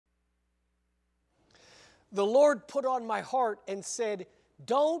the Lord put on my heart and said,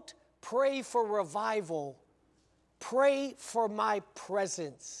 don't pray for revival, pray for my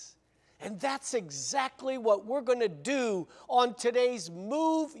presence. And that's exactly what we're going to do on today's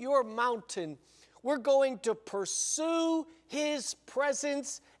Move Your Mountain. We're going to pursue His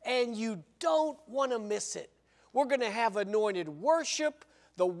presence, and you don't want to miss it. We're going to have anointed worship,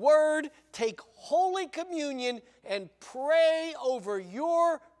 the Word, take Holy Communion, and pray over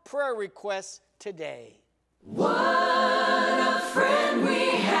your prayer requests today. What a friend we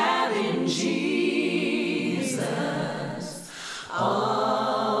have in Jesus.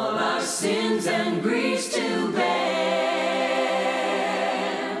 All our sins and griefs to bear.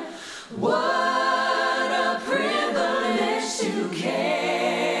 What a privilege to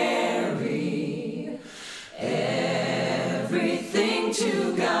carry everything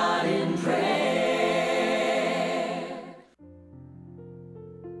to God in prayer.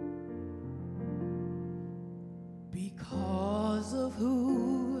 Because of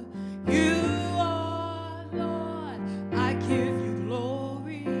who you are, Lord, I give you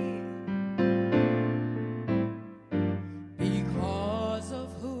glory. Because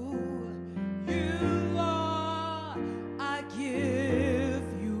of who you are, I give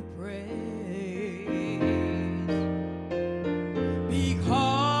you praise.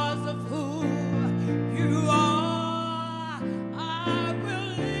 Because of who you are, I will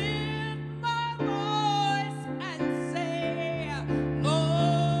lift my voice and say,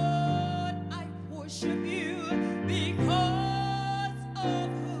 Lord, I worship you because of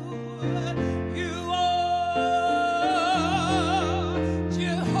who you are.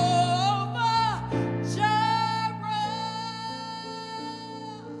 Jehovah Jireh,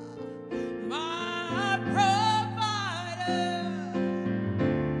 my provider.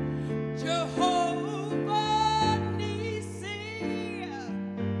 Jehovah Nissi,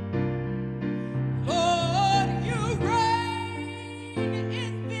 Lord, you reign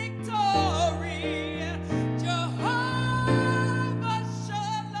in victory. Jehovah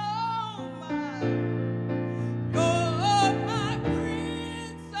Shalom, you're my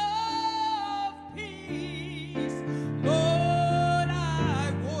Prince of Peace. Lord, I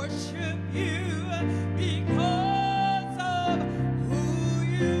worship you because of who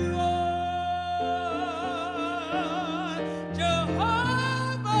you are.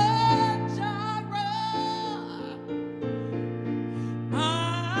 Jehovah Jireh,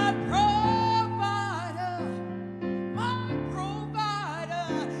 my provider,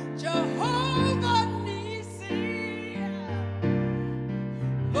 Jehovah Nissi.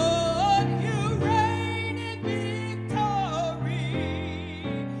 Lord, you reign in victory.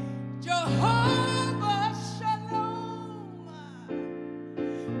 Jehovah Shalom,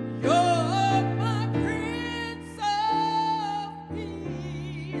 you're my Prince of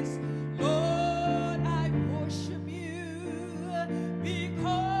Peace. Lord, I worship you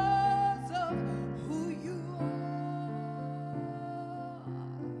because of who you are.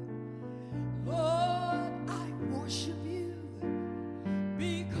 Lord, I worship you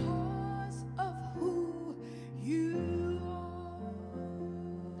because of who you are.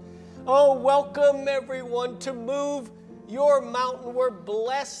 Oh, welcome everyone to Move Your Mountain. We're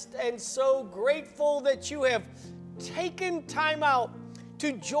blessed and so grateful that you have taken time out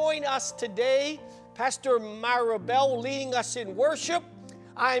to join us today. Pastor Myra Bell leading us in worship.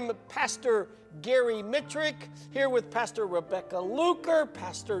 I'm Pastor Gary Mitrick here with Pastor Rebecca Luker,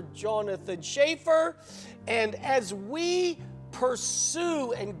 Pastor Jonathan Schaefer. And as we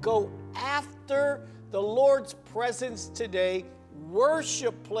pursue and go after the Lord's presence today,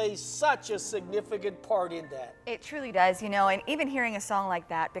 worship plays such a significant part in that. It truly does, you know, and even hearing a song like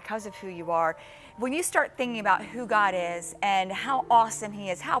that, because of who you are, when you start thinking about who God is and how awesome He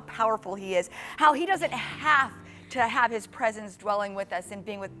is, how powerful He is, how He doesn't have to have His presence dwelling with us and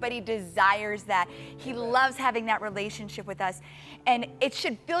being with, but He desires that. He loves having that relationship with us. And it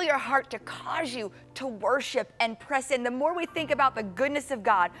should fill your heart to cause you to worship and press in. The more we think about the goodness of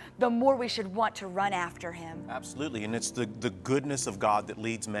God, the more we should want to run after Him. Absolutely, and it's the goodness of God that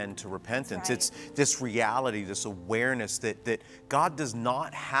leads men to repentance. Right. It's this reality, this awareness that God does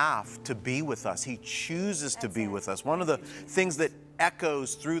not have to be with us. He chooses to be with us. One of the things that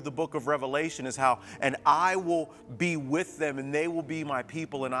echoes through the book of Revelation is how, and I will be with them and they will be my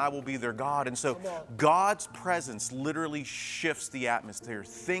people and I will be their God. And so God's presence literally shifts the atmosphere.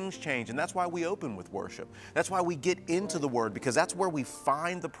 Things change, and that's why we open with worship. That's why we get into the Word, because that's where we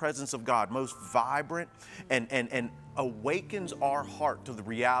find the presence of God most vibrant and awakens our heart to the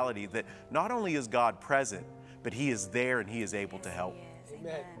reality that not only is God present, but He is there and He is able to help.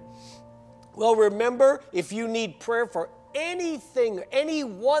 Amen. Well, remember, if you need prayer for anything,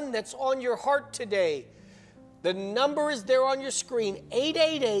 anyone that's on your heart today, The number is there on your screen,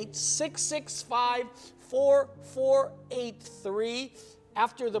 888-665-4483.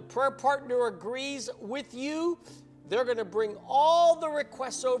 After the prayer partner agrees with you, they're going to bring all the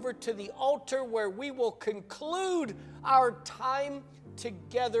requests over to the altar where we will conclude our time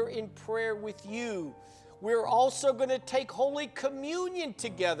together in prayer with you. We're also going to take Holy Communion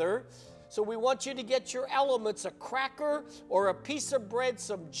together. So we want you to get your elements, a cracker or a piece of bread,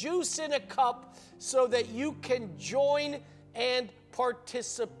 some juice in a cup, so that you can join and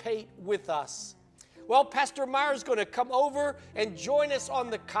participate with us. Well, Pastor Meyer is going to come over and join us on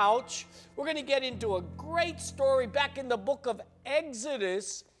the couch. We're going to get into a great story back in the book of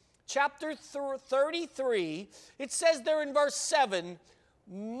Exodus, chapter 33. It says there in verse 7,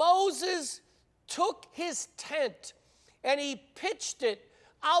 Moses took his tent and he pitched it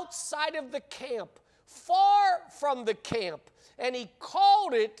outside of the camp, far from the camp, and he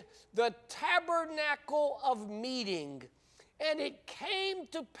called it the tabernacle of meeting. And it came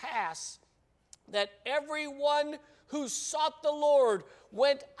to pass that everyone who sought the Lord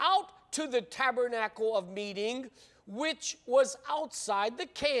went out to the tabernacle of meeting, which was outside the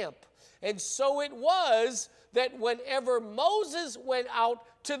camp. And so it was that whenever Moses went out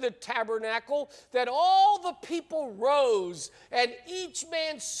to the tabernacle, that all the people rose, and each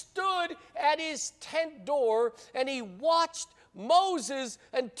man stood at his tent door, and he watched Moses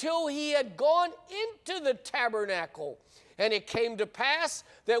until he had gone into the tabernacle. And it came to pass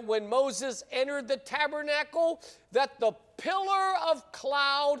that when Moses entered the tabernacle, that the pillar of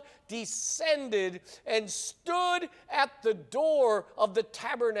cloud descended and stood at the door of the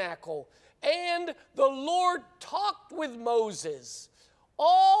tabernacle. And the Lord talked with Moses.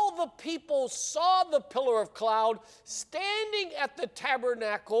 All the people saw the pillar of cloud standing at the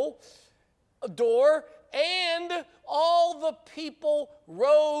tabernacle door, and all the people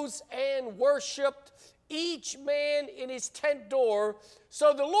rose and worshiped, each man in his tent door.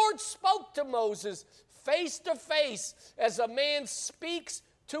 So the Lord spoke to Moses face to face, as a man speaks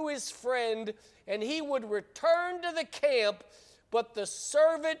to his friend, and he would return to the camp. But the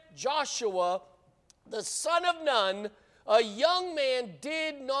servant Joshua, the son of Nun, a young man,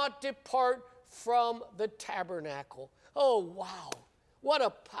 did not depart from the tabernacle. Oh, wow. What a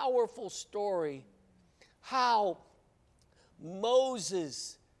powerful story. How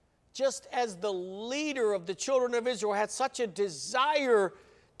Moses, just as the leader of the children of Israel, had such a desire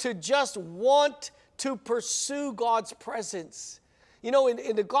to just want to pursue God's presence. You know,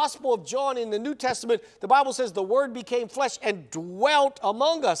 in the Gospel of John in the New Testament, the Bible says the Word became flesh and dwelt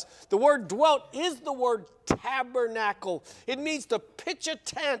among us. The word dwelt is the word tabernacle. It means to pitch a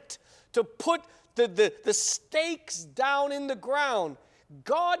tent, to put the stakes down in the ground.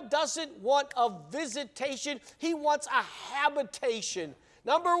 God doesn't want a visitation. He wants a habitation.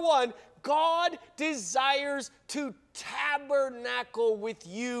 Number one, God desires to tabernacle with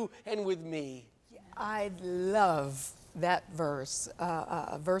you and with me. I love that verse.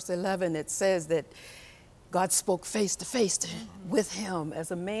 Verse 11, it says that God spoke face to face with him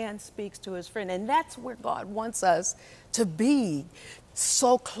as a man speaks to his friend. And that's where God wants us to be,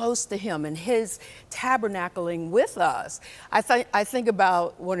 so close to him and his tabernacling with us. I think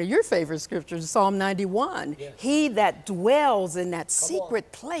about one of your favorite scriptures, Psalm 91. Yes. He that dwells in that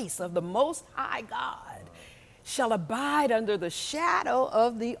secret place of the Most High God shall abide under the shadow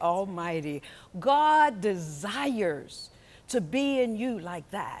of the Almighty. God desires to be in you like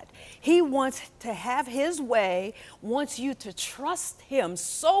that. He wants to have his way, wants you to trust him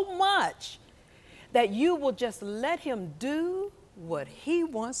so much that you will just let him do what he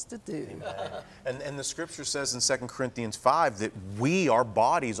wants to do. And the scripture says in 2 Corinthians 5 that our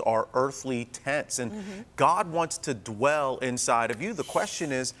bodies are earthly tents, and God wants to dwell inside of you. The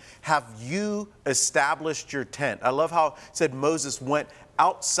question is, have you established your tent? I love how it said Moses went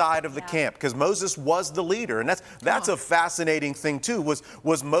outside of the camp, because Moses was the leader. And that's a fascinating thing too.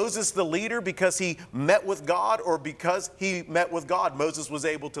 Was Moses the leader because he met with God, or because he met with God, Moses was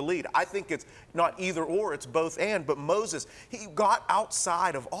able to lead? I think it's not either or, it's both and. But Moses, he got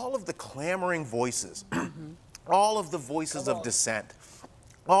outside of all of the clamoring voices, all of the voices of dissent,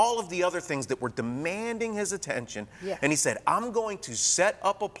 all of the other things that were demanding his attention. Yes. And he said, I'm going to set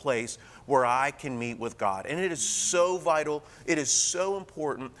up a place where I can meet with God. And it is so vital, it is so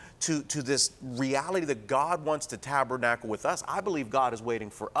important to this reality that God wants to tabernacle with us, I believe God is waiting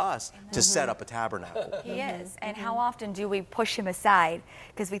for us to set up a tabernacle. He is. And how often do we push him aside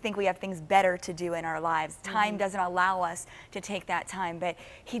because we think we have things better to do in our lives? Time doesn't allow us to take that time, but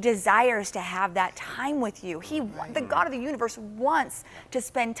he desires to have that time with you. The God of the universe wants to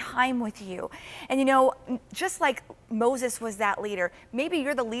spend time with you. And you know, just like Moses was that leader, maybe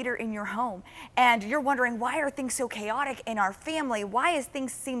you're the leader in your home and you're wondering, why are things so chaotic in our family? Why is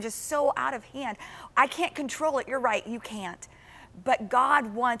things seem just so out of hand? I can't control it. You're right, you can't. But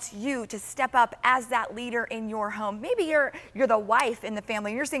God wants you to step up as that leader in your home. Maybe you're the wife in the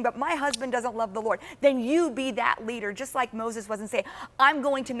family and you're saying, but my husband doesn't love the Lord. Then you be that leader, just like Moses was, and say, I'm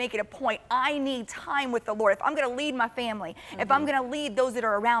going to make it a point. I need time with the Lord. If I'm going to lead my family, if I'm going to lead those that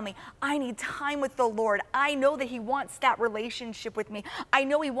are around me, I need time with the Lord. I know that he wants that relationship with me. I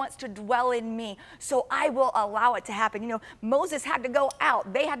know he wants to dwell in me. So I will allow it to happen. You know, Moses had to go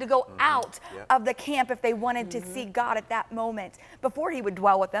out. They had to go out of the camp if they wanted to see God at that moment, before he would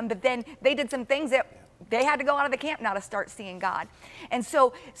dwell with them. But then they did some things that they had to go out of the camp now to start seeing God. And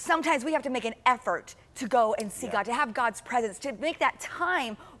so sometimes we have to make an effort to go and see God, to have God's presence, to make that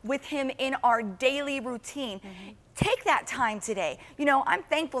time with him in our daily routine. Take that time today. You know, I'm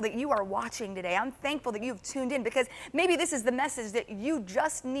thankful that you are watching today. I'm thankful that you've tuned in, because maybe this is the message that you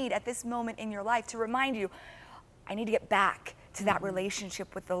just need at this moment in your life to remind you, I need to get back to that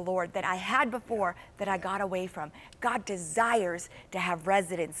relationship with the Lord that I had before, that I got away from. God desires to have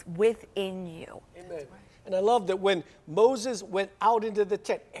residence within you. Amen. And I love that when Moses went out into the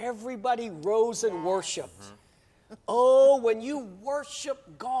tent, everybody rose and worshiped. Oh, when you worship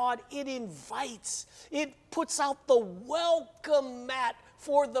God, it invites, it puts out the welcome mat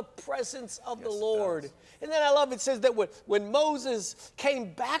for the presence of the Lord. And then I love it says that when Moses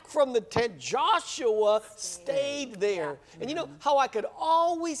came back from the tent, Joshua stayed there. And you know how I could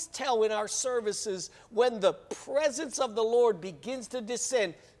always tell in our services when the presence of the Lord begins to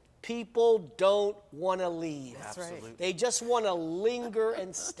descend, people don't want to leave. Absolutely. They just want to linger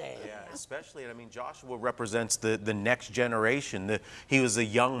and stay. Yeah, especially, I mean, Joshua represents the next generation. He was a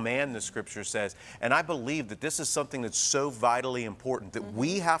young man, the scripture says. And I believe that this is something that's so vitally important, that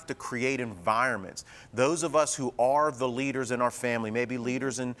we have to create environments. Those of us who are the leaders in our family, maybe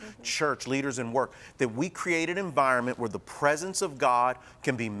leaders in church, leaders in work, that we create an environment where the presence of God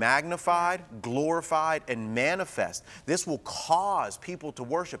can be magnified, glorified, and manifest. This will cause people to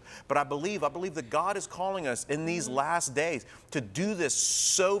worship. But I believe that God is calling us in these last days to do this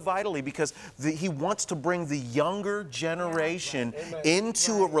so vitally, because he wants to bring the younger generation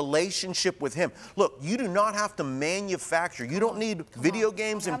into a relationship with him. Look, you do not have to manufacture. You don't need video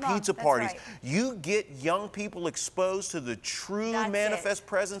games and pizza parties. You get young people exposed to the true manifest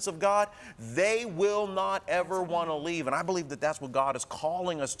presence of God. They will not ever want to leave. And I believe that that's what God is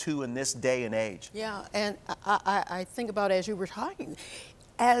calling us to in this day and age. Yeah, and I think about, as you were talking,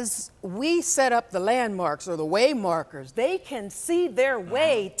 as we set up the landmarks or the way markers, they can see their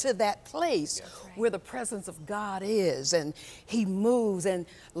way to that place where the presence of God is, and he moves, and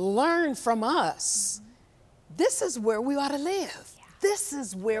learn from us. This is where we ought to live. This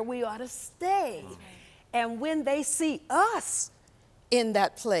is where we ought to stay. And when they see us in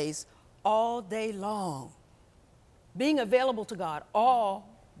that place all day long, being available to God all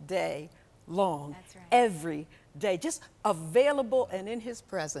day long, every day, just available and in his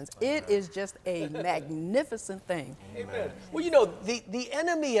presence. It is just a magnificent thing. Amen. Well, you know, the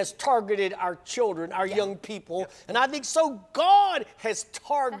enemy has targeted our children, our young people, and I think so God has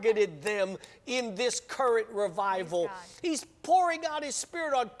targeted them in this current revival. He's pouring out his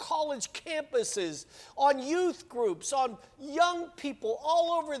spirit on college campuses, on youth groups, on young people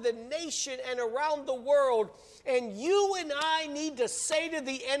all over the nation and around the world. And you and I need to say to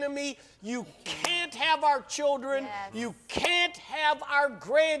the enemy, you can't have our children. You can't have our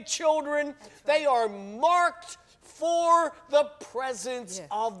grandchildren. They are marked for the presence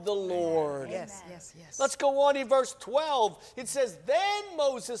of the Lord. Yes, yes, yes. Let's go on in verse 12. It says, then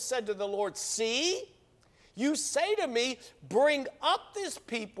Moses said to the Lord, see, you say to me, bring up this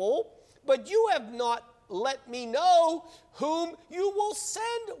people, but you have not let me know whom you will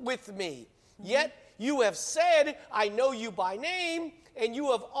send with me. Yet you have said, I know you by name, and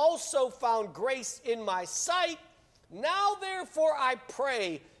you have also found grace in my sight. Now therefore I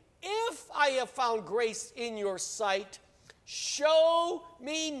pray, if I have found grace in your sight, show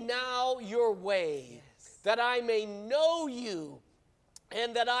me now your way, that I may know you,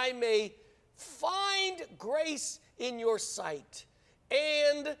 and that I may find grace in your sight,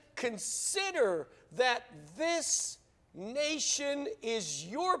 and consider that this nation is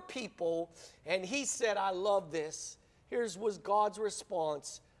your people. And he said, I love this. Here's was God's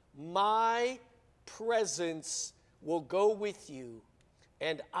response. my presence will go with you,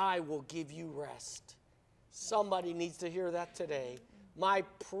 and I will give you rest. Somebody needs to hear that today. My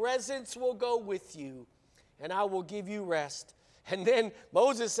presence will go with you, and I will give you rest. And then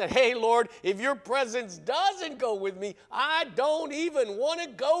Moses said, hey, Lord, if your presence doesn't go with me, I don't even want to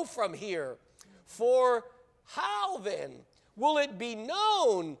go from here. For how then will it be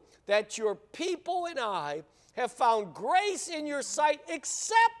known that your people and I have found grace in your sight,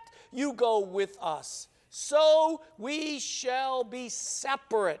 except you go with us? So we shall be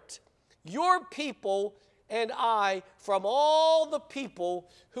separate, your people and I, from all the people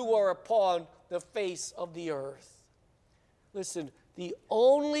who are upon the face of the earth. Listen, the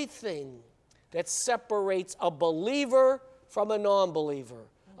only thing that separates a believer from a non-believer,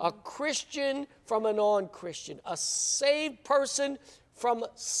 a Christian from a non-Christian, a saved person from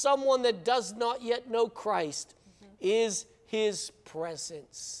someone that does not yet know Christ, is his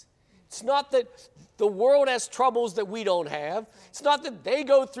presence. It's not that the world has troubles that we don't have. It's not that they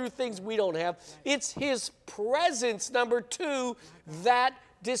go through things we don't have. It's his presence, number two, that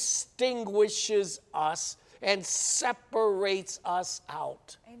distinguishes us and separates us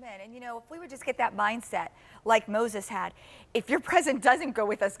out. Amen. And you know, if we would just get that mindset like Moses had, if your presence doesn't go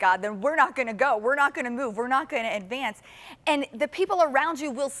with us, God, then we're not going to go. We're not going to move. We're not going to advance. And the people around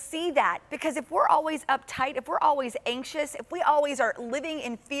you will see that, because if we're always uptight, if we're always anxious, if we always are living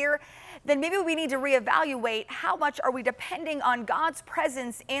in fear, then maybe we need to reevaluate how much are we depending on God's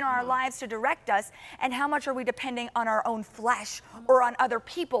presence in our lives to direct us, and how much are we depending on our own flesh or on other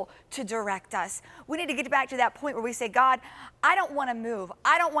people to direct us. We need to get back to that point where we say, God, I don't want to move.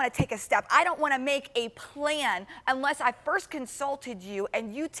 I don't want to take a step. I don't want to make a plan unless I first consulted you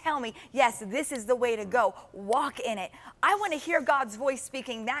and you tell me, yes, this is the way to go. Walk in it. I want to hear God's voice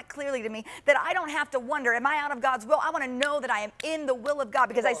speaking that clearly to me, that I don't have to wonder, am I out of God's will? I want to know that I am in the will of God,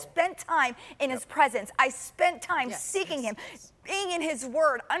 because I spent time in his presence. I spent time seeking him, being in his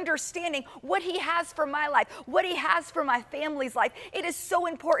word, understanding what he has for my life, what he has for my family's life. It is so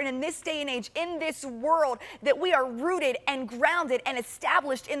important in this day and age, in this world, that we are rooted and grounded and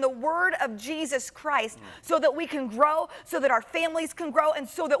established in the word of Jesus Christ, so that we can grow, so that our families can grow, and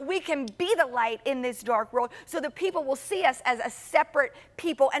so that we can be the light in this dark world, so that people will see us as a separate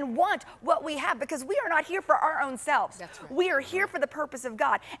people and want what we have, because we are not here for our own selves. That's right. We are here for the purpose of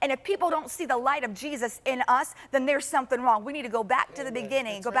God. And if people don't see the light of Jesus in us, then there's something wrong. We need to go back to the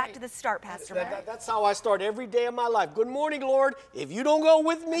beginning, go back to the start, Pastor Matt. That's how I start every day of my life. Good morning, Lord. If you don't go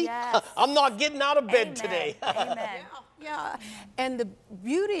with me, I'm not getting out of bed today. Amen. Yeah, and the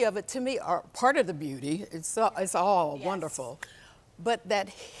beauty of it to me, or part of the beauty, it's all wonderful, but that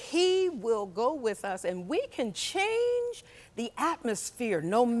he will go with us and we can change the atmosphere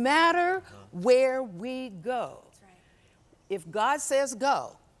no matter where we go. That's right. If God says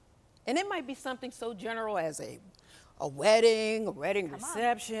go, and it might be something so general as a wedding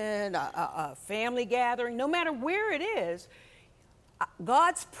reception, a family gathering, no matter where it is,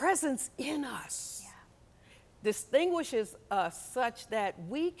 God's presence in us distinguishes us such that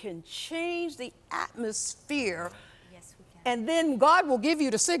we can change the atmosphere. Yes, we can. And then God will give you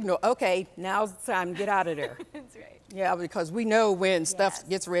the signal, okay, now's the time to get out of there. That's right. Yeah, because we know when stuff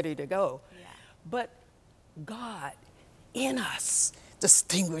gets ready to go. Yeah. But God in us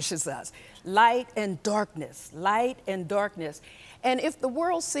distinguishes us. Light and darkness, light and darkness. And if the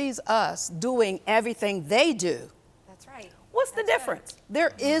world sees us doing everything they do, That's right. what's the difference?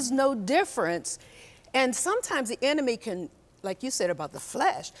 There is no difference. And sometimes the enemy can, like you said about the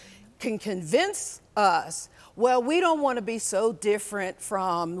flesh, can convince us, well, we don't want to be so different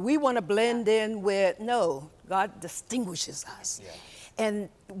from, we want to blend in with, no, God distinguishes us. Yeah. And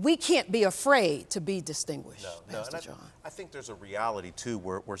we can't be afraid to be distinguished, Pastor John. I think there's a reality, too,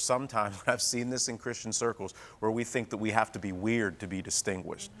 where sometimes I've seen this in Christian circles, where we think that we have to be weird to be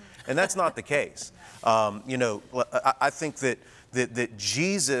distinguished. And that's not the case. You know, I think that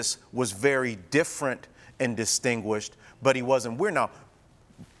Jesus was very different and distinguished, but he wasn't weird. Now,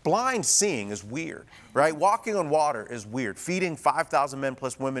 blind seeing is weird, right? Walking on water is weird. Feeding 5,000 men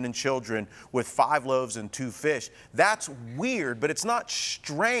plus women and children with 5 loaves and 2 fish, that's weird, but it's not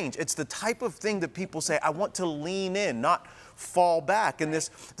strange. It's the type of thing that people say, I want to lean in, not fall back. And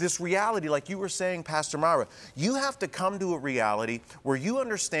this reality, like you were saying, Pastor Myra, you have to come to a reality where you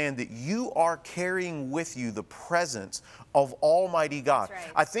understand that you are carrying with you the presence of Almighty God. Right.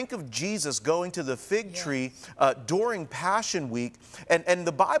 I think of Jesus going to the fig tree during Passion Week, and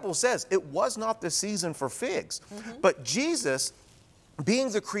the Bible says it was not the season for figs. But Jesus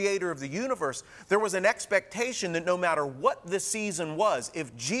being the creator of the universe, there was an expectation that no matter what the season was,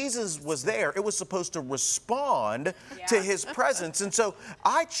 if Jesus was there, it was supposed to respond to his presence. And so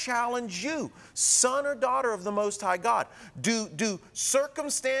I challenge you, son or daughter of the Most High God, do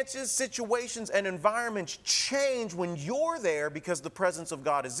circumstances, situations, and environments change when you're there because the presence of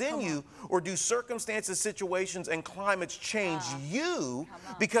God is in you, or do circumstances, situations, and climates change you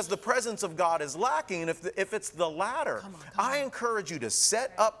because the presence of God is lacking? And if it's the latter, I encourage you to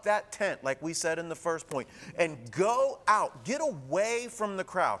set up that tent, like we said in the first point, and go out. Get away from the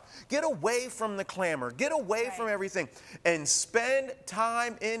crowd. Get away from the clamor. Get away from everything and spend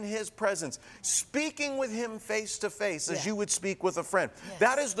time in his presence, speaking with him face to face as you would speak with a friend.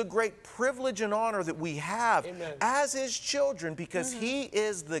 That is the great privilege and honor that we have as his children, because he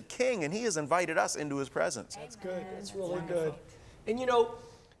is the king and he has invited us into his presence. That's good. That's really good. And you know,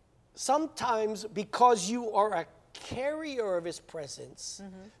 sometimes because you are a carrier of his presence,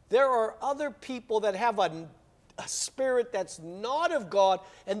 there are other people that have a spirit that's not of God,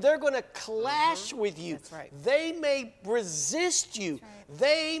 and they're going to clash with you. That's right. They may resist you.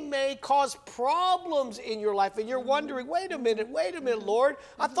 They may cause problems in your life, and you're wondering, wait a minute, Lord,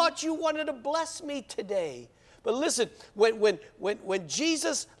 I thought you wanted to bless me today. But listen, when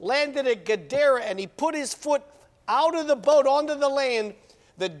Jesus landed at Gadara and he put his foot out of the boat onto the land,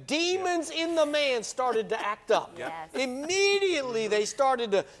 the demons in the man started to act up. Immediately they started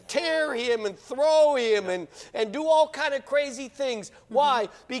to tear him and throw him and do all kind of crazy things. Why?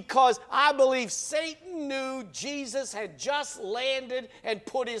 Because I believe Satan knew Jesus had just landed and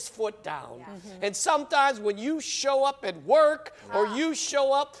put his foot down. And sometimes when you show up at work or you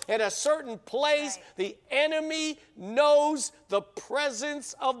show up at a certain place, the enemy knows the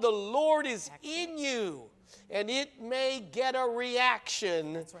presence of the Lord is in you. And it may get a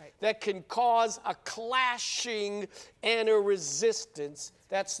reaction that can cause a clashing and a resistance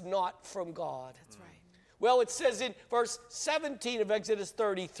that's not from God. That's right. Well, it says in verse 17 of Exodus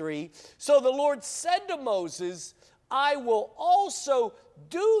 33, so the Lord said to Moses, I will also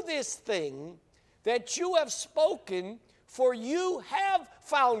do this thing that you have spoken, for you have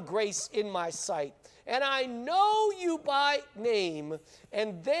found grace in my sight, and I know you by name.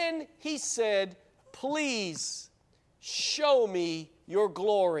 And then he said, please show me your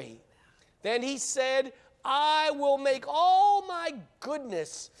glory. Then he said, I will make all my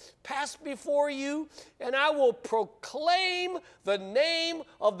goodness pass before you, and I will proclaim the name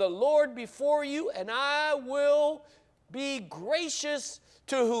of the Lord before you, and I will be gracious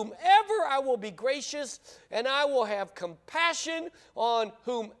to whomever I will be gracious, and I will have compassion on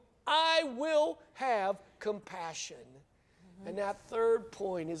whom I will have compassion. And that third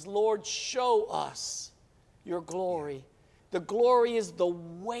point is, Lord, show us your glory. The glory is the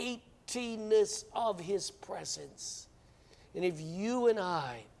weightiness of his presence. And if you and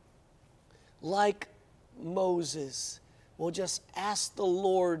I, like Moses, will just ask the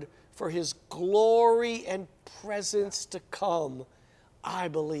Lord for his glory and presence to come, I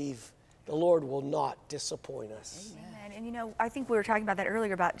believe the Lord will not disappoint us. Amen. And you know, I think we were talking about that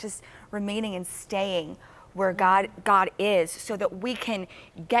earlier, about just remaining and staying where God is, so that we can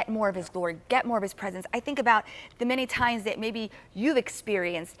get more of his glory, get more of his presence. I think about the many times that maybe you've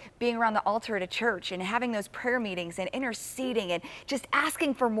experienced being around the altar at a church and having those prayer meetings and interceding and just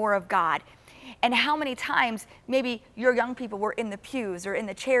asking for more of God. And how many times maybe your young people were in the pews or in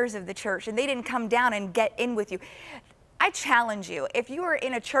the chairs of the church and they didn't come down and get in with you. I challenge you, if you are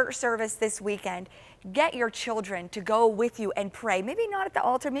in a church service this weekend, get your children to go with you and pray. Maybe not at the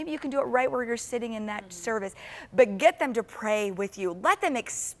altar, maybe you can do it right where you're sitting in that service, but get them to pray with you. Let them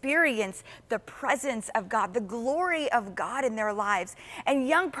experience the presence of God, the glory of God in their lives. And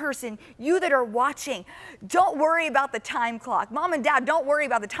young person, you that are watching, don't worry about the time clock. Mom and dad, don't worry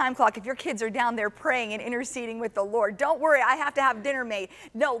about the time clock if your kids are down there praying and interceding with the Lord. Don't worry, I have to have dinner made.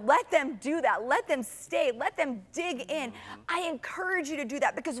 No, let them do that. Let them stay. Let them dig in. I encourage you to do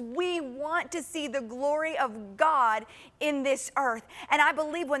that, because we want to see the glory of God in this earth. And I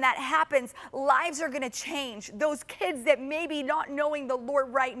believe when that happens, lives are going to change. Those kids that may be not knowing the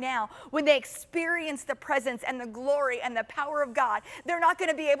Lord right now, when they experience the presence and the glory and the power of God, they're not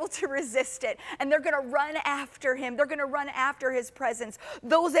going to be able to resist it. And they're going to run after him. They're going to run after his presence.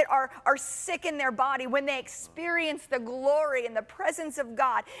 Those that are sick in their body, when they experience the glory and the presence of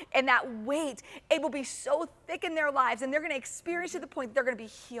God and that weight, it will be so thick in their lives, and they're going to experience to the point they're going to be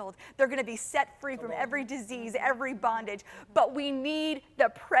healed. They're going to be set free from every disease, every bondage. But we need the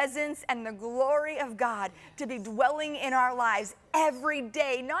presence and the glory of God to be dwelling in our lives every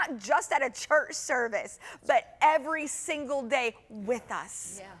day, not just at a church service, but every single day with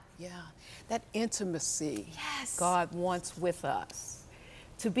us. Yeah. That intimacy God wants with us.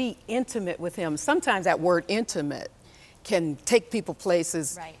 to be intimate with him. Sometimes that word intimate can take people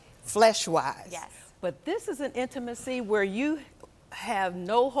places Right. flesh-wise. Yes. But this is an intimacy where you have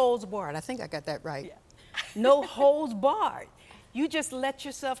no holds barred. I think I got that right. Yeah. No holds barred. You just let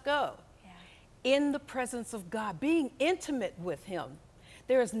yourself go in the presence of God, being intimate with him.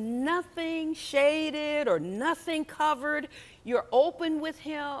 There is nothing shaded or nothing covered. You're open with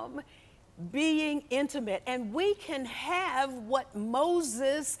him, being intimate. And we can have what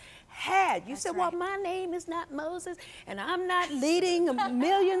Moses had. You said, well, my name is not Moses, and I'm not leading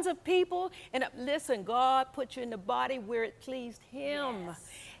millions of people. And listen, God put you in the body where it pleased him. Yes.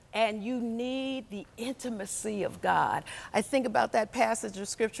 And you need the intimacy of God. I think about that passage of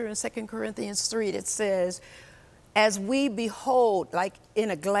scripture in 2 Corinthians 3 that says, as we behold, like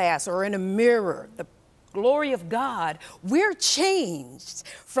in a glass or in a mirror, the glory of God, we're changed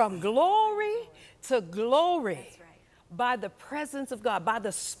from glory to glory. By the presence of God, by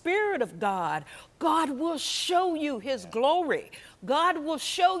the Spirit of God. God will show you his glory. God will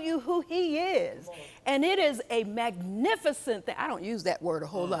show you who he is. And it is a magnificent thing. I don't use that word a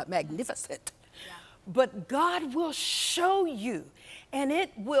whole lot, magnificent. Yeah. But God will show you, and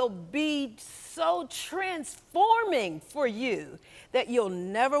it will be so transforming for you that you'll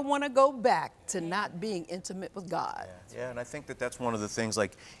never want to go back to not being intimate with God. Yeah, and I think that that's one of the things,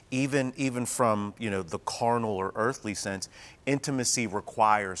 like even from, you know, the carnal or earthly sense, intimacy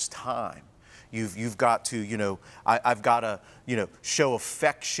requires time. You've got to, you know, I've got to, you know, show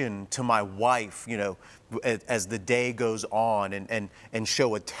affection to my wife, you know, as the day goes on, and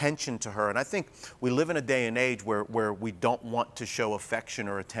show attention to her. And I think we live in a day and age where we don't want to show affection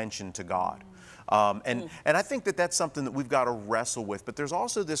or attention to God. And I think that that's something that we've got to wrestle with. But there's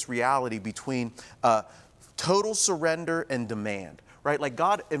also this reality between total surrender and demand, right? Like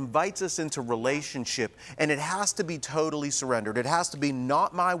God invites us into relationship, and it has to be totally surrendered. It has to be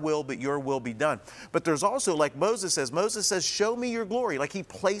not my will, but your will be done. But there's also, like Moses says, show me your glory. Like he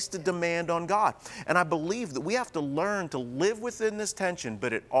placed a demand on God. And I believe that we have to learn to live within this tension,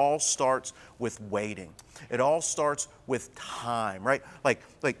 but it all starts with waiting. It all starts with time, right? Like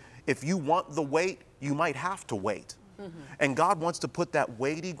if you want the wait, you might have to wait. Mm-hmm. And God wants to put that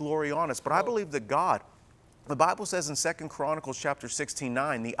weighty glory on us. But I believe that God, the Bible says in 2 Chronicles chapter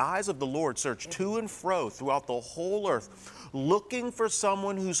 16:9, the eyes of the Lord search to and fro throughout the whole earth, looking for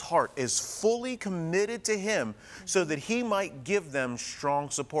someone whose heart is fully committed to him so that he might give them strong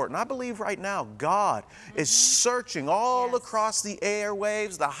support. And I believe right now God is searching all across the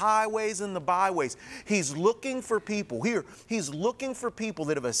airwaves, the highways and the byways. He's looking for people here. He's looking for people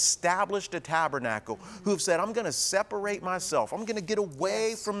that have established a tabernacle, who have said, I'm going to separate myself. I'm going to get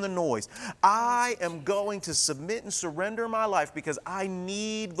away from the noise. I am going to submit and surrender my life because I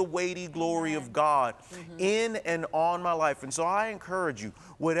need the weighty glory of God in and on my life. And so I encourage you,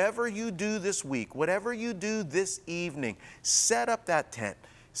 whatever you do this week, whatever you do this evening, set up that tent,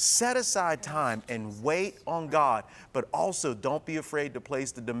 set aside time and wait on God, but also don't be afraid to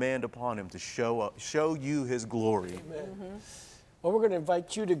place the demand upon him to show you his glory. Amen. Well, we're going to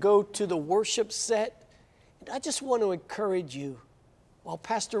invite you to go to the worship set. And I just want to encourage you, while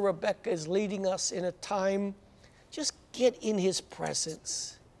Pastor Rebecca is leading us in a time, just get in his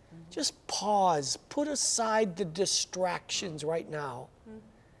presence. Just pause, put aside the distractions right now.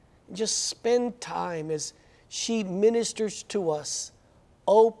 And just spend time as she ministers to us.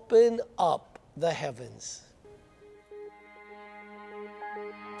 Open up the heavens.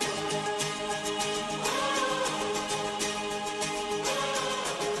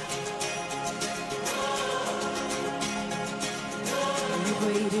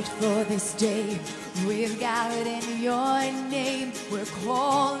 Waited for this day. We've gathered in your name. We're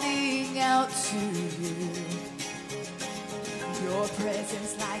calling out to you. Your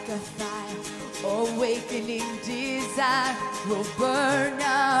presence like a fire, awakening desire, will burn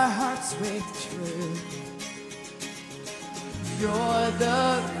our hearts with truth. You're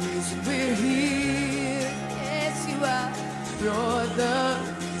the reason we're here. Yes, you are. You're the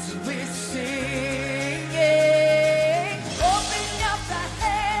reason we're singing.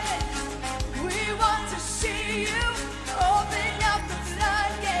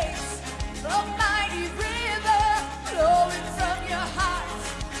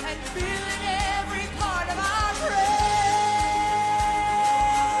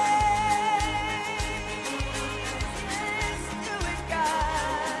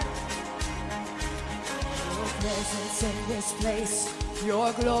 In this place,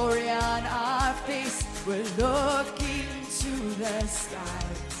 your glory on our face, we're looking to the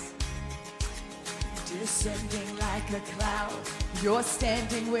skies, descending like a cloud. You're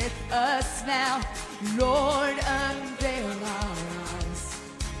standing with us now, Lord, unveil our eyes.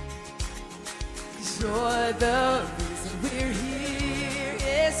 You're the reason we're here.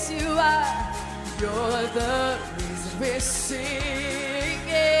 Yes, you are. You're the reason we're singing.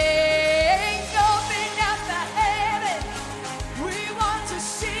 Open up the heavens. We want to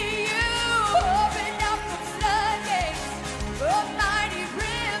see you. Open up the floodgates. A mighty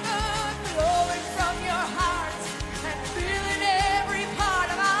river flowing from your heart and filling every part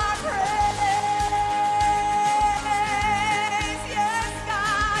of our praise. Yes,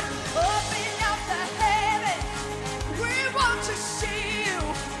 God. Open up the heavens. We want to see you.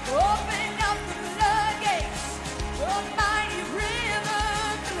 Open up the floodgates. A mighty river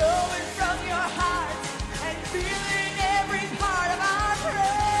flowing from your heart and filling every part of our praise.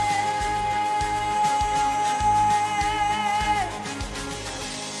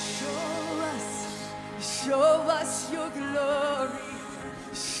 Show us your glory.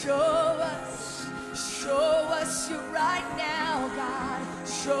 Show us you right now, God.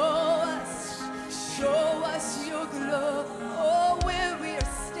 Show us your glory. Oh, where we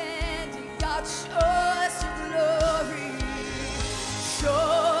are standing, God, show us your glory.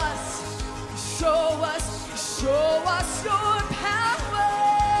 Show us your power.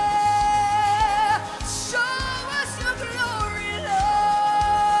 Show us your glory, Lord.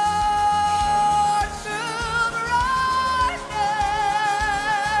 Move right now.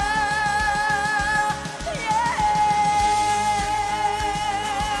 Yes,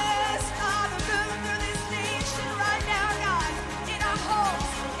 Father, move through this nation right now, God. In our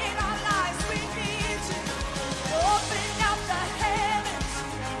homes, in our lives, we need you. Open up the heavens.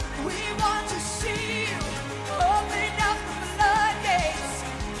 We want to see you. Open up the floodgates.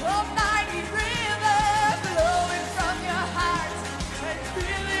 A mighty river flowing from your heart and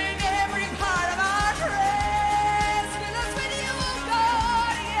filling every part of our praise. Fill us with you, oh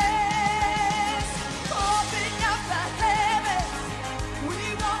God, yes. Open up the heavens. We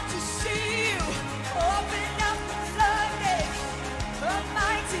want to see you. Open up the floodgates. A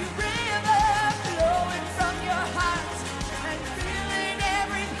mighty river flowing from your heart and filling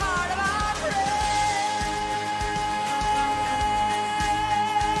every part of our praise.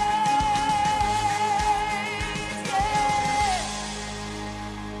 Yes.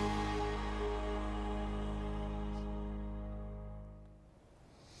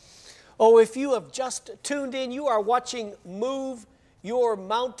 Oh, if you have just tuned in, you are watching Move Your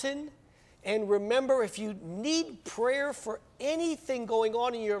Mountain. And remember, if you need prayer for anything going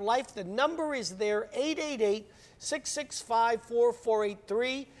on in your life, the number is there,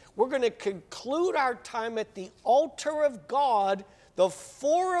 888-665-4483. We're going to conclude our time at the altar of God, the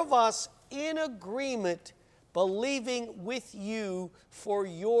four of us in agreement, believing with you for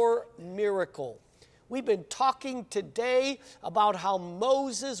your miracle. We've been talking today about how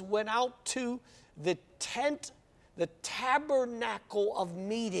Moses went out to the tent, the tabernacle of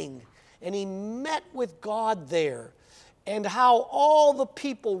meeting, and he met with God there, and how all the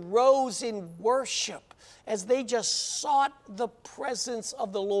people rose in worship as they just sought the presence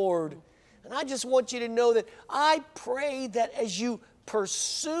of the Lord. And I just want you to know that I pray that as you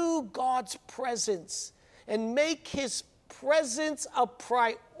pursue God's presence and make His presence a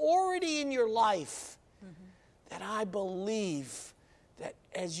priority in your life, that I believe that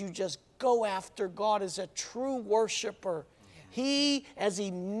as you just go after God as a true worshiper, He, as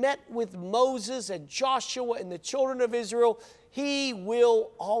He met with Moses and Joshua and the children of Israel, He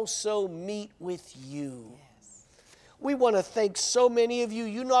will also meet with you. Yes. We want to thank so many of you.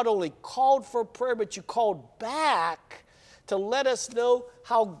 You not only called for prayer, but you called back to let us know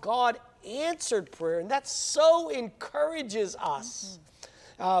how God answered prayer. And that so encourages us.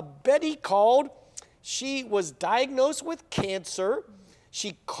 Betty called. She was diagnosed with cancer.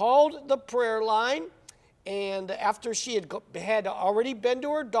 She called the prayer line. And after she had already been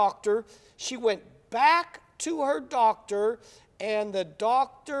to her doctor, she went back to her doctor, and the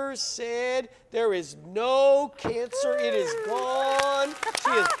doctor said, there is no cancer, it is gone.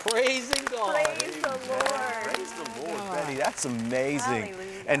 She is praising God. Praise the Lord. Praise the Lord, Betty. That's amazing.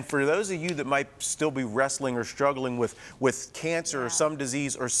 Hallelujah. And for those of you that might still be wrestling or struggling with cancer or some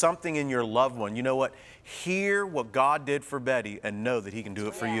disease or something in your loved one, you know what? Hear what God did for Betty and know that He can do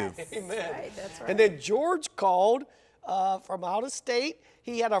it for you. Amen. Right, that's right. And then George called from out of state.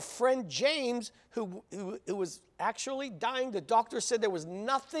 He had a friend, James, who was actually dying. The doctor said there was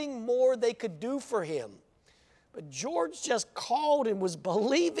nothing more they could do for him. But George just called and was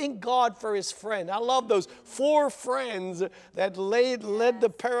believing God for his friend. I love those 4 friends that led the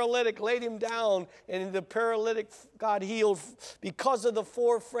paralytic, laid him down, and the paralytic God healed because of the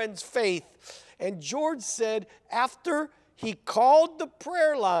 4 friends' faith. And George said after he called the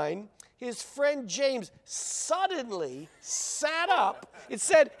prayer line, his friend James suddenly sat up. It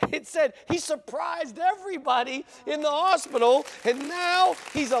said he surprised everybody in the hospital, and now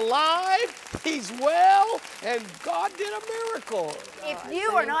he's alive, he's well, and God did a miracle. If you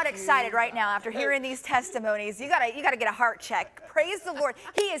are not excited right now after hearing these testimonies, you gotta get a heart check. Praise the Lord.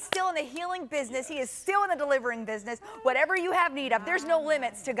 He is still in the healing business. He is still in the delivering business. Whatever you have need of, there's no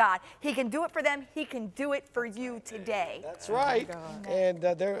limits to God. He can do it for them. He can do it for you today. That's right.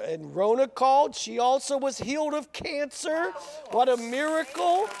 And Rona called. She also was healed of cancer. What a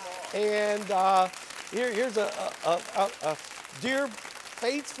miracle. And here's a dear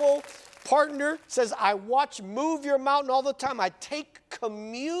faithful partner says, I watch Move Your Mountain all the time. I take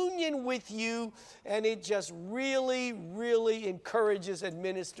communion with you, and it just really, really encourages and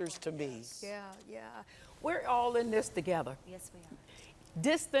ministers to me. Yeah. We're all in this together. Yes, we are.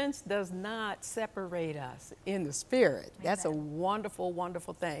 Distance does not separate us in the spirit. Amen. That's a wonderful,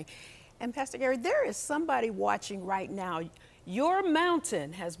 wonderful thing. And Pastor Gary, there is somebody watching right now. Your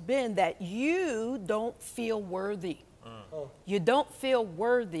mountain has been that you don't feel worthy. You don't feel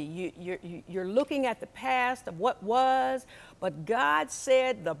worthy. You're looking at the past of what was, but God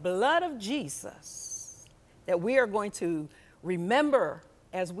said the blood of Jesus that we are going to remember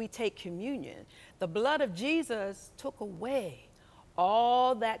as we take communion. The blood of Jesus took away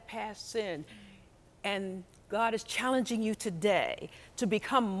all that past sin. And God is challenging you today to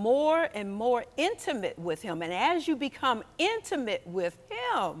become more and more intimate with Him. And as you become intimate with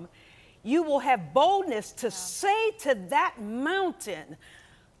Him, you will have boldness to say to that mountain,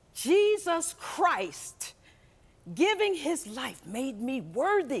 Jesus Christ, giving His life made me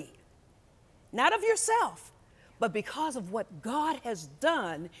worthy, not of yourself, but because of what God has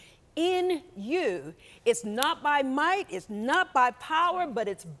done in you. It's not by might, it's not by power, but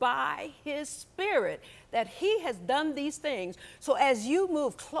it's by His Spirit that He has done these things. So as you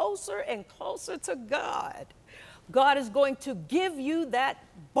move closer and closer to God, God is going to give you that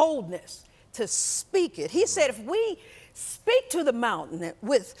boldness to speak it. He said if we speak to the mountain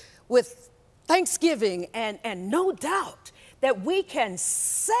with thanksgiving and no doubt that we can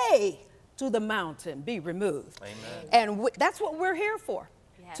say to the mountain, be removed. Amen. And that's what we're here for.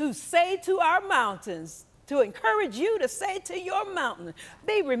 To say to our mountains, to encourage you to say to your mountain,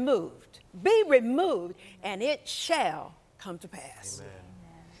 be removed, and it shall come to pass. Amen.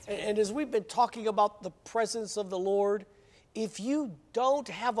 And as we've been talking about the presence of the Lord, if you don't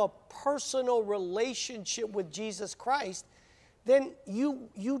have a personal relationship with Jesus Christ, then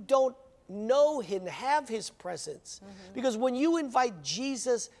you don't know Him, have His presence. Because when you invite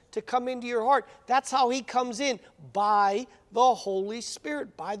Jesus to come into your heart, that's how He comes in, by the Holy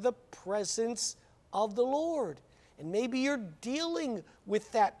Spirit, by the presence of the Lord. And maybe you're dealing with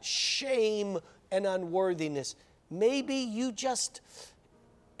that shame and unworthiness. Maybe you just,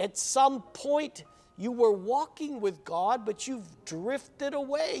 at some point, you were walking with God, but you've drifted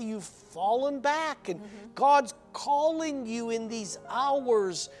away. You've fallen back. And God's calling you in these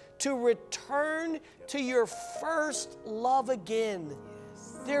hours to return to your first love again.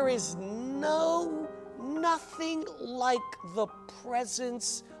 There is nothing like the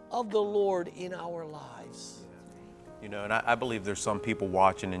presence of the Lord in our lives. You know, and I believe there's some people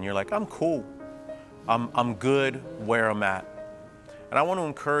watching and you're like, I'm cool. I'm good where I'm at. And I want to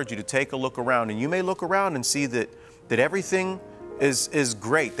encourage you to take a look around, and you may look around and see that everything is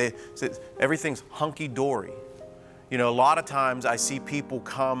great. Everything's hunky-dory. You know, a lot of times I see people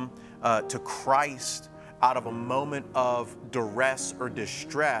come to Christ out of a moment of duress or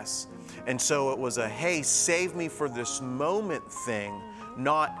distress. And so it was a, hey, save me for this moment thing,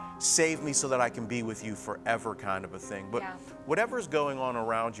 not save me so that I can be with you forever kind of a thing. But whatever's going on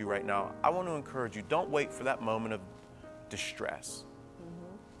around you right now, I want to encourage you, don't wait for that moment of distress.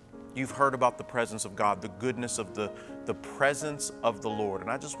 You've heard about the presence of God, the goodness of the presence of the Lord.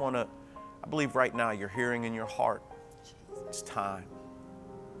 And I just want to, I believe right now you're hearing in your heart, it's time.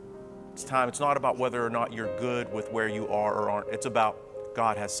 It's time. It's not about whether or not you're good with where you are or aren't. It's about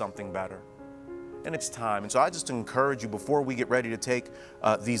God has something better. And it's time. And so I just encourage you, before we get ready to take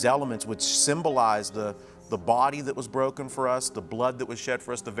these elements which symbolize the body that was broken for us, the blood that was shed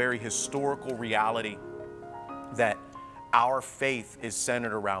for us, the very historical reality that our faith is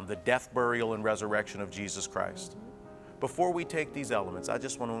centered around, the death, burial, and resurrection of Jesus Christ. Before we take these elements, I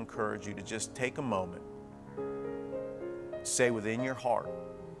just want to encourage you to just take a moment, say within your heart,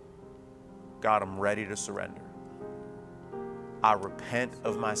 God, I'm ready to surrender. I repent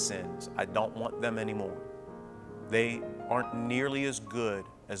of my sins. I don't want them anymore. They aren't nearly as good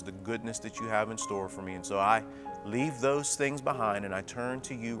as the goodness that you have in store for me. And so I leave those things behind and I turn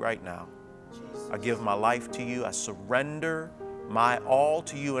to you right now. I give my life to you. I surrender my all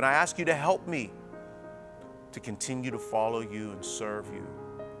to you, and I ask you to help me to continue to follow you and serve you.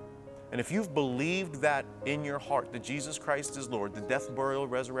 And if you've believed that in your heart, that Jesus Christ is Lord, the death, burial,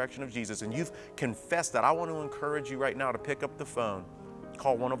 resurrection of Jesus, and you've confessed that, I want to encourage you right now to pick up the phone,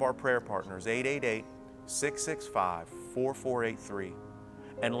 call one of our prayer partners, 888-665-4483,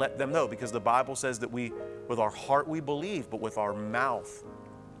 and let them know, because the Bible says that with our heart we believe, but with our mouth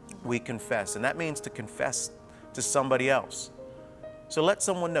we confess. And that means to confess to somebody else. So let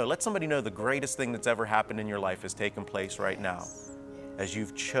someone know. Let somebody know the greatest thing that's ever happened in your life has taken place right now as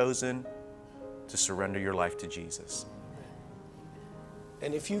you've chosen to surrender your life to Jesus.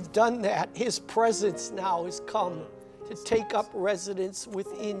 And if you've done that, His presence now has come to take up residence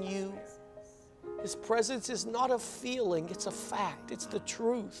within you. His presence is not a feeling, it's a fact, it's the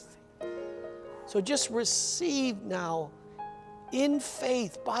truth. So just receive now, in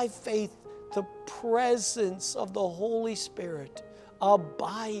faith, by faith, the presence of the Holy Spirit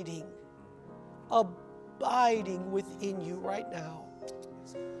abiding within you right now.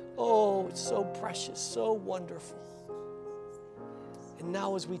 Oh, it's so precious, so wonderful. And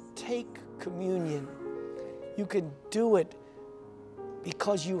now as we take communion, you can do it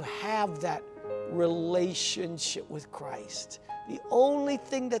because you have that relationship with Christ. The only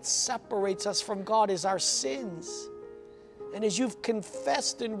thing that separates us from God is our sins. And as you've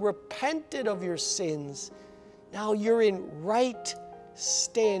confessed and repented of your sins, now you're in right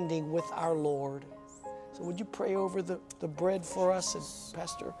standing with our Lord. So would you pray over the bread for us, and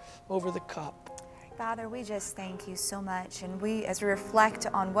Pastor, over the cup? Father, we just thank you so much. And we, as we reflect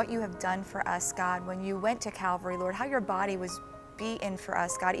on what you have done for us, God, when you went to Calvary, Lord, how your body was beaten for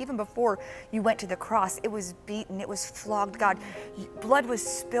us, God. Even before you went to the cross, it was beaten, it was flogged, God. Blood was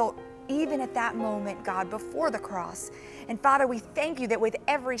spilt even at that moment, God, before the cross. And Father, we thank you that with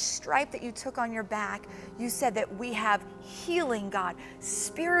every stripe that you took on your back, you said that we have healing, God,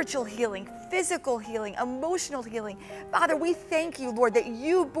 spiritual healing, physical healing, emotional healing. Father, we thank you, Lord, that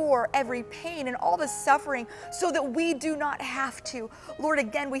you bore every pain and all the suffering so that we do not have to. Lord,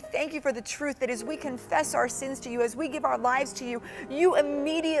 again, we thank you for the truth that as we confess our sins to you, as we give our lives to you, you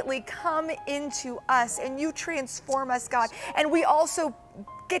immediately come into us and you transform us, God. And we also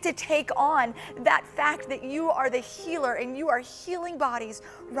get to take on that fact that you are the healer and you are healing bodies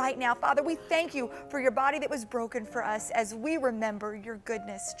right now. Father, we thank you for your body that was broken for us as we remember your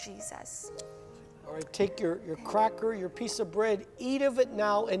goodness, Jesus. All right, take your cracker, your piece of bread, eat of it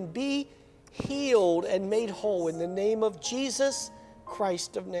now and be healed and made whole in the name of Jesus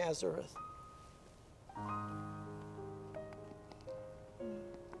Christ of Nazareth.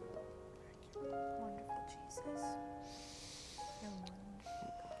 Wonderful Jesus.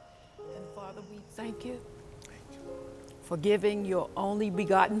 And Father, we thank you for giving your only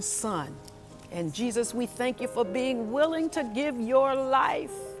begotten Son. And Jesus, we thank you for being willing to give your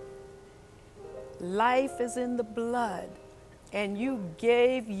life. Life is in the blood, and you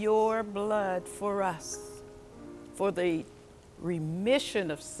gave your blood for us, for the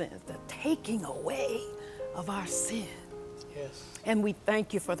remission of sins, the taking away of our sin. Yes. And we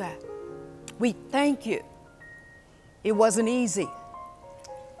thank you for that. We thank you. It wasn't easy,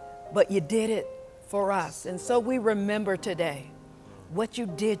 but you did it for us. And so we remember today what you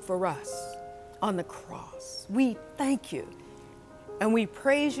did for us on the cross. We thank you and we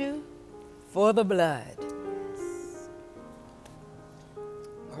praise you for the blood.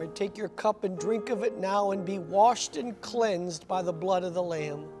 All right, take your cup and drink of it now and be washed and cleansed by the blood of the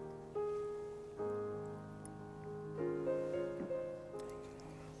Lamb.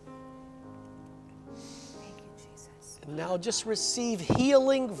 And now just receive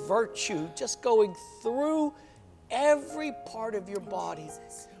healing virtue, just going through every part of your body.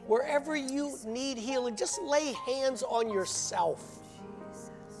 Wherever you need healing, just lay hands on yourself.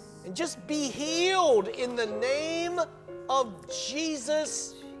 And just be healed in the name of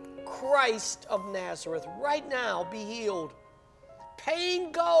Jesus Christ of Nazareth. Right now, be healed.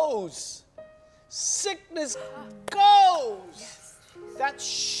 Pain goes. Sickness goes. That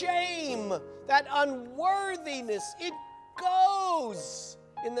shame, that unworthiness, it goes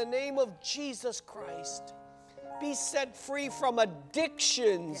in the name of Jesus Christ. Be set free from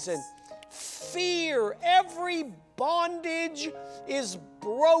addictions and fear. Every bondage is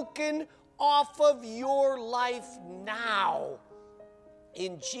broken off of your life now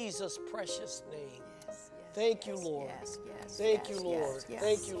in Jesus' precious name. Thank you, Lord. Thank you, Lord.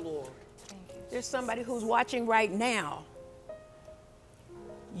 Thank you, Lord. There's somebody who's watching right now.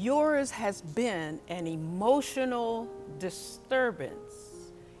 Yours has been an emotional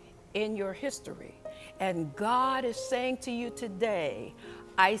disturbance in your history. And God is saying to you today,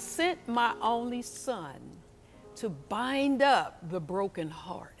 I sent my only Son to bind up the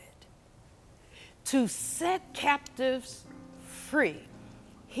brokenhearted, to set captives free.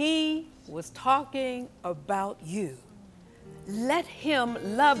 He was talking about you. Let him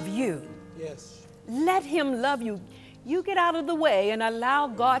love you. Yes. Let him love you. You get out of the way and allow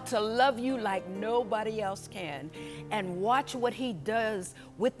God to love you like nobody else can. And watch what he does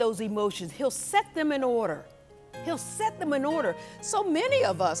with those emotions. He'll set them in order. He'll set them in order. So many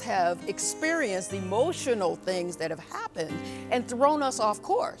of us have experienced emotional things that have happened and thrown us off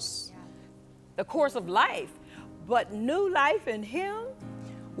course, the course of life. But new life in him,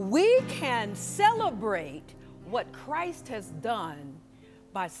 we can celebrate what Christ has done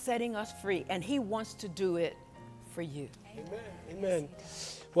by setting us free. And he wants to do it for you. Amen. Amen.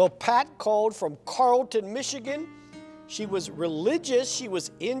 Well, Pat called from Carlton, Michigan. She was religious. She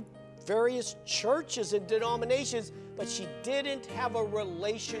was in various churches and denominations, but she didn't have a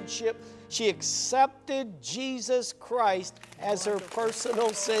relationship. She accepted Jesus Christ as her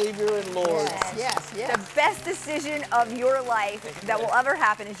personal Savior and Lord. Yes, yes. The best decision of your life that will ever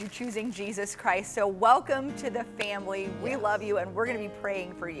happen is you choosing Jesus Christ. So welcome to the family. We love you, and we're going to be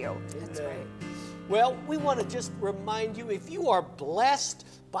praying for you. That's right. Well, we want to just remind you, if you are blessed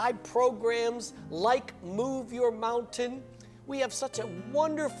by programs like Move Your Mountain, we have such a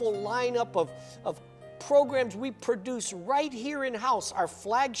wonderful lineup of programs we produce right here in-house. Our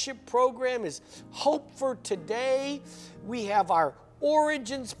flagship program is Hope for Today. We have our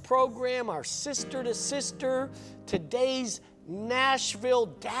Origins program, our Sister to Sister, today's Nashville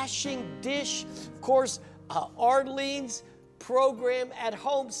Dashing Dish, of course, Arlene's program at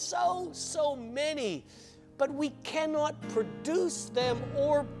home, so many. But we cannot produce them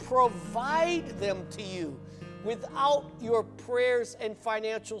or provide them to you without your prayers and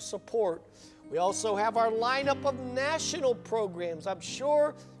financial support. We also have our lineup of national programs. I'm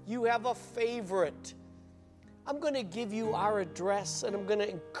sure you have a favorite. I'm going to give you our address, and I'm going to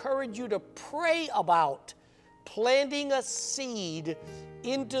encourage you to pray about planting a seed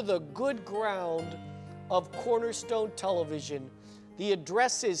into the good ground of Cornerstone Television. The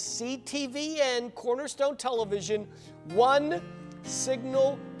address is CTVN Cornerstone Television, 1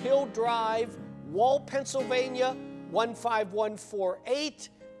 Signal Hill Drive, Wall, Pennsylvania,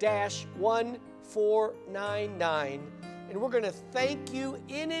 15148-1499. And we're going to thank you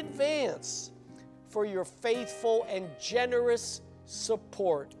in advance for your faithful and generous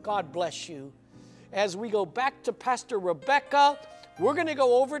support. God bless you. As we go back to Pastor Rebecca, we're going to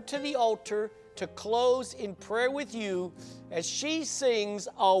go over to the altar to close in prayer with you as she sings,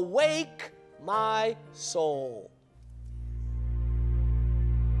 Awake My Soul.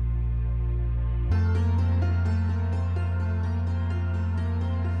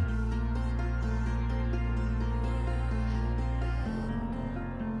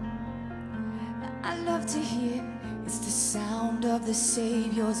 I love to hear it's the sound of the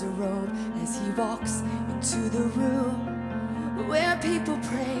Savior's robe as he walks into the room where people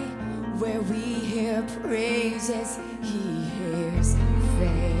pray, where we hear praises, he hears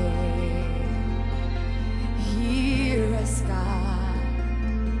faith. Hear us, God.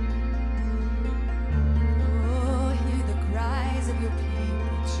 Oh, hear the cries of your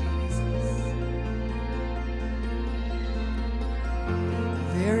people, Jesus.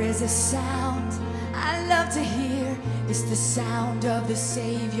 There is a sound I love to hear. It's the sound of the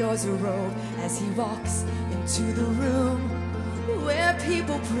Savior's robe as he walks into the room where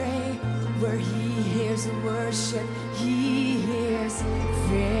people pray, where he hears worship, he hears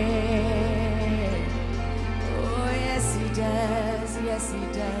faith. Oh, yes, he does, yes, he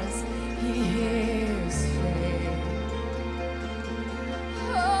does, he hears faith.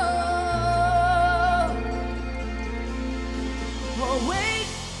 Oh, awake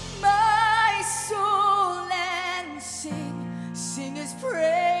my soul and sing his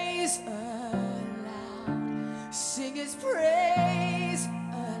praise aloud, sing his praise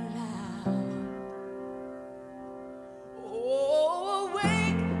aloud. Oh,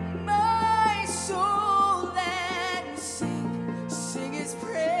 awake my soul and sing his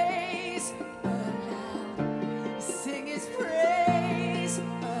praise aloud, sing his praise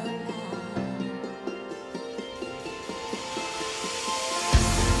aloud.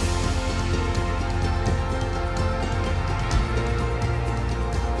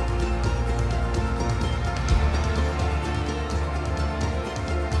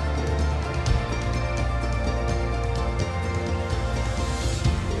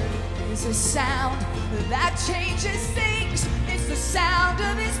 It's a sound that changes things. It's the sound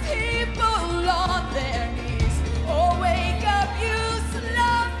of his people on their knees. Oh, wake up, you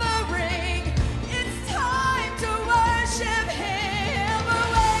slumbering. It's time to worship him.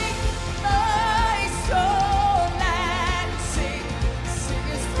 Awake, my soul,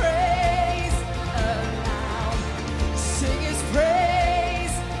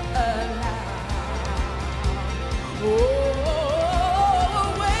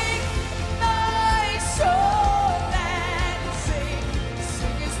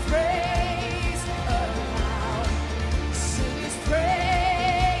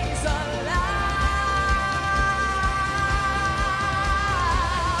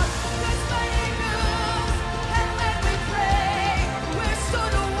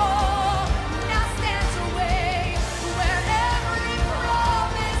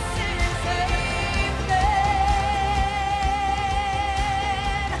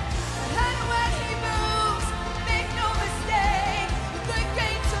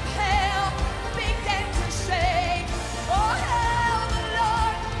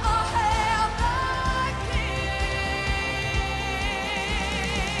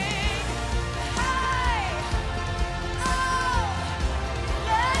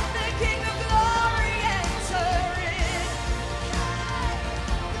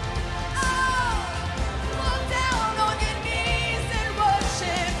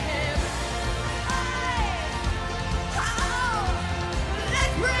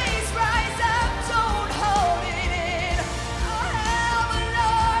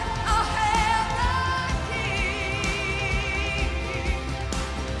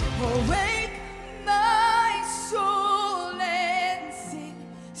 Awake my soul and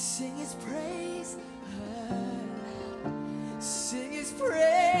sing his praise aloud. Sing his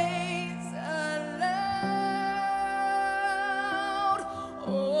praise aloud.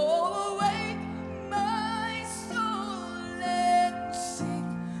 Oh, awake my soul and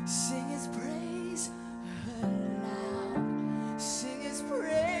sing his praise aloud. Sing his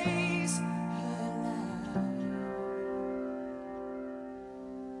praise aloud.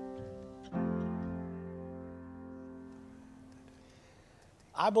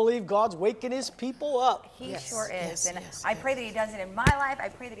 I believe God's waking his people up. He Yes, sure is. yes, And yes, I pray that he does it in my life. I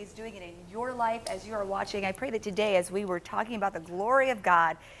pray that he's doing it in your life as you are watching. I pray that today, as we were talking about the glory of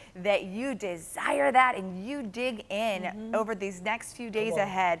God, that you desire that and you dig in over these next few days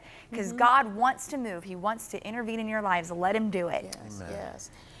ahead, because God wants to move. He wants to intervene in your lives. Let him do it. Yes,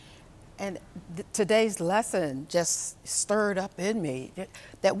 yes. And today's lesson just stirred up in me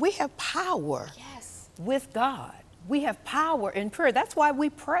that we have power with God. We have power in prayer. That's why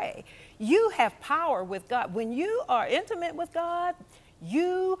we pray. You have power with God. When you are intimate with God,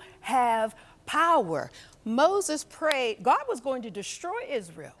 you have power. Moses prayed. God was going to destroy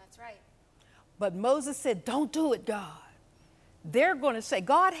Israel. That's right. But Moses said, don't do it, God. They're going to say,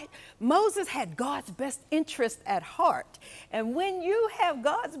 Moses had God's best interest at heart. And when you have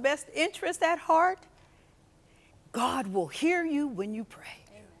God's best interest at heart, God will hear you when you pray.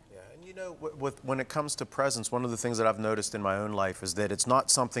 You know, when it comes to presence, one of the things that I've noticed in my own life is that it's not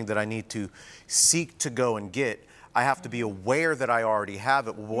something that I need to seek to go and get. I have to be aware that I already have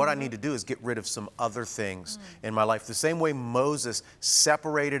it. Well, what I need to do is get rid of some other things in my life. The same way Moses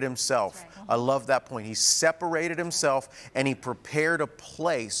separated himself. I love that point. He separated himself and he prepared a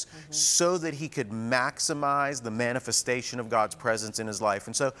place so that he could maximize the manifestation of God's presence in his life.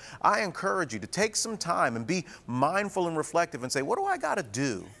 And so I encourage you to take some time and be mindful and reflective and say, what do I got to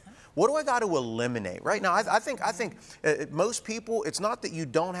do? What do I got to eliminate? Right now, I think most people, it's not that you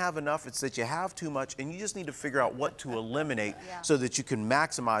don't have enough, it's that you have too much, and you just need to figure out what to eliminate so that you can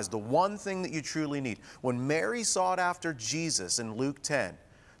maximize the one thing that you truly need. When Mary sought after Jesus in Luke 10,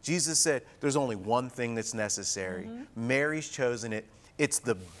 Jesus said, there's only one thing that's necessary. Mary's chosen it. It's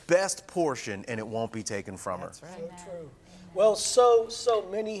the best portion, and it won't be taken from her. That's right. So true. Well, so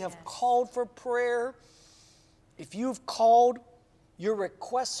many have called for prayer. If you've called, your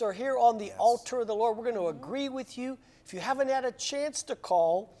requests are here on the altar of the Lord. We're going to agree with you. If you haven't had a chance to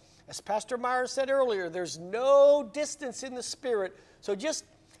call, as Pastor Meyer said earlier, there's no distance in the Spirit. So just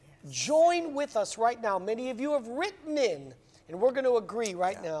join with us right now. Many of you have written in, and we're going to agree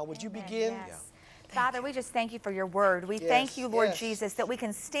right now. Would you begin? Yes. Father, we just thank you for your word. We thank you, Lord Jesus, that we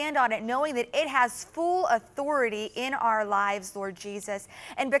can stand on it knowing that it has full authority in our lives, Lord Jesus.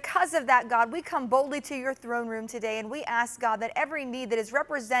 And because of that, God, we come boldly to your throne room today and we ask, God, that every need that is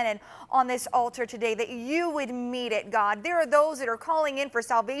represented on this altar today, that you would meet it, God. There are those that are calling in for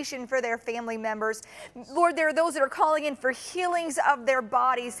salvation for their family members. Lord, there are those that are calling in for healings of their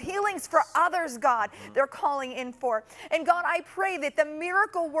bodies, healings for others, God, they're calling in for. And God, I pray that the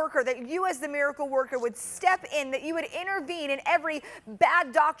miracle worker, that you as the miracle worker would step in, that you would intervene in every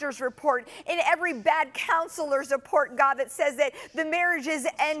bad doctor's report, in every bad counselor's report, God, that says that the marriage is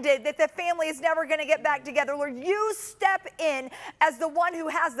ended, that the family is never going to get back together. Lord, you step in as the one who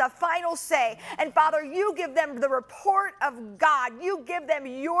has the final say. And Father, you give them the report of God. You give them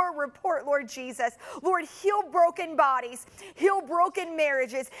your report, Lord Jesus. Lord, heal broken bodies, heal broken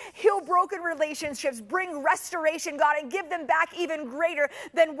marriages, heal broken relationships, bring restoration, God, and give them back even greater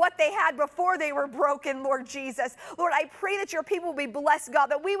than what they had before they were broken, Lord Jesus. Lord, I pray that your people will be blessed, God,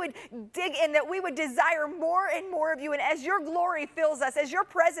 that we would dig in, that we would desire more and more of you. And as your glory fills us, as your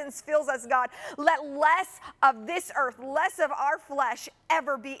presence fills us, God, let less of this earth, less of our flesh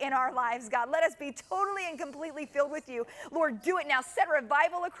ever be in our lives, God. Let us be totally and completely filled with you. Lord, do it now. Set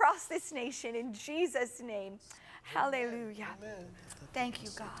revival across this nation in Jesus' name. Hallelujah. Amen. Thank you,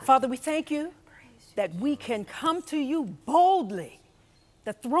 God. Father, we thank you that we can come to you boldly,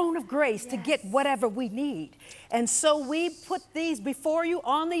 the throne of grace, to get whatever we need. And so we put these before you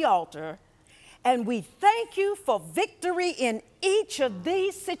on the altar, and we thank you for victory in each of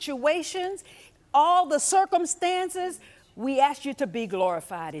these situations, all the circumstances. We ask you to be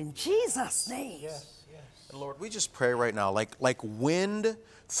glorified in Jesus' name. And Lord, we just pray right now, like wind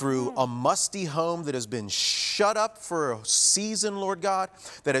through a musty home that has been shut up for a season, Lord God,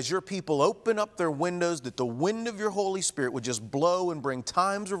 that as your people open up their windows, that the wind of your Holy Spirit would just blow and bring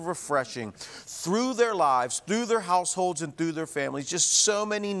times of refreshing through their lives, through their households, and through their families. Just so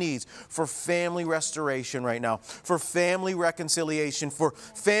many needs for family restoration right now, for family reconciliation, for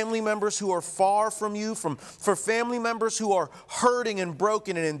family members who are far from you, for family members who are hurting and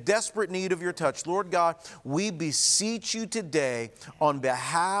broken and in desperate need of your touch. Lord God, we beseech you today on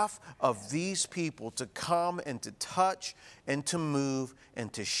behalf of these people to come and to touch and to move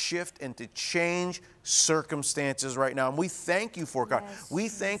and to shift and to change circumstances right now. And we thank you for it, God. Yes, we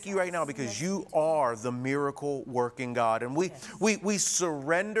thank you right now because you are the miracle working God. And we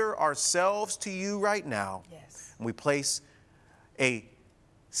surrender ourselves to you right now. Yes. And we place a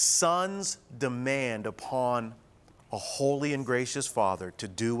son's demand upon a holy and gracious Father to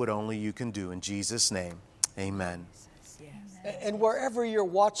do what only you can do. In Jesus' name, amen. And wherever you're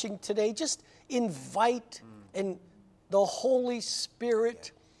watching today, just invite the Holy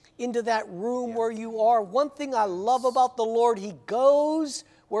Spirit into that room where you are. One thing I love about the Lord, He goes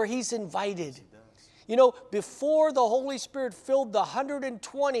where He's invited. You know, before the Holy Spirit filled the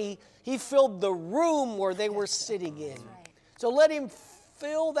 120, He filled the room where they were sitting in. So let Him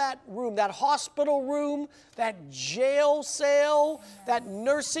fill that room, that hospital room, that jail cell, that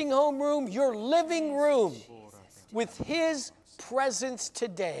nursing home room, your living room, with His presence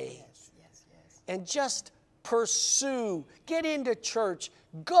today. And just pursue, get into church,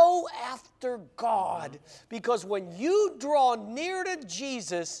 go after God, because when you draw near to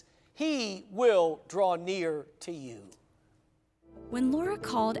Jesus, He will draw near to you. When Laura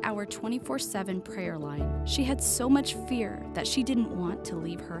called our 24/7 prayer line, she had so much fear that she didn't want to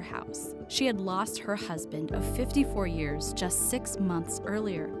leave her house. She had lost her husband of 54 years just 6 months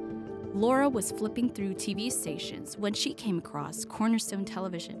earlier. Laura was flipping through TV stations when she came across Cornerstone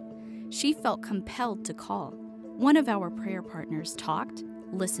Television. She felt compelled to call. One of our prayer partners talked,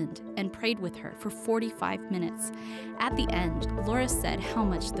 listened, and prayed with her for 45 minutes. At the end, Laura said how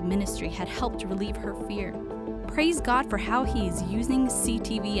much the ministry had helped relieve her fear. Praise God for how He is using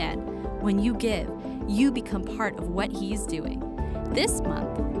CTVN. When you give, you become part of what He is doing. This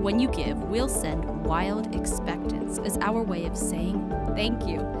month, when you give, we'll send Wild Expectance as our way of saying thank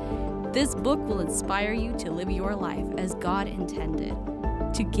you. This book will inspire you to live your life as God intended.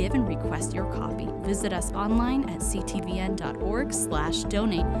 To give and request your copy, visit us online at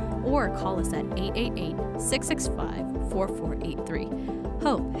ctvn.org/donate or call us at 888-665-4483.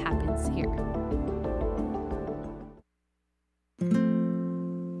 Hope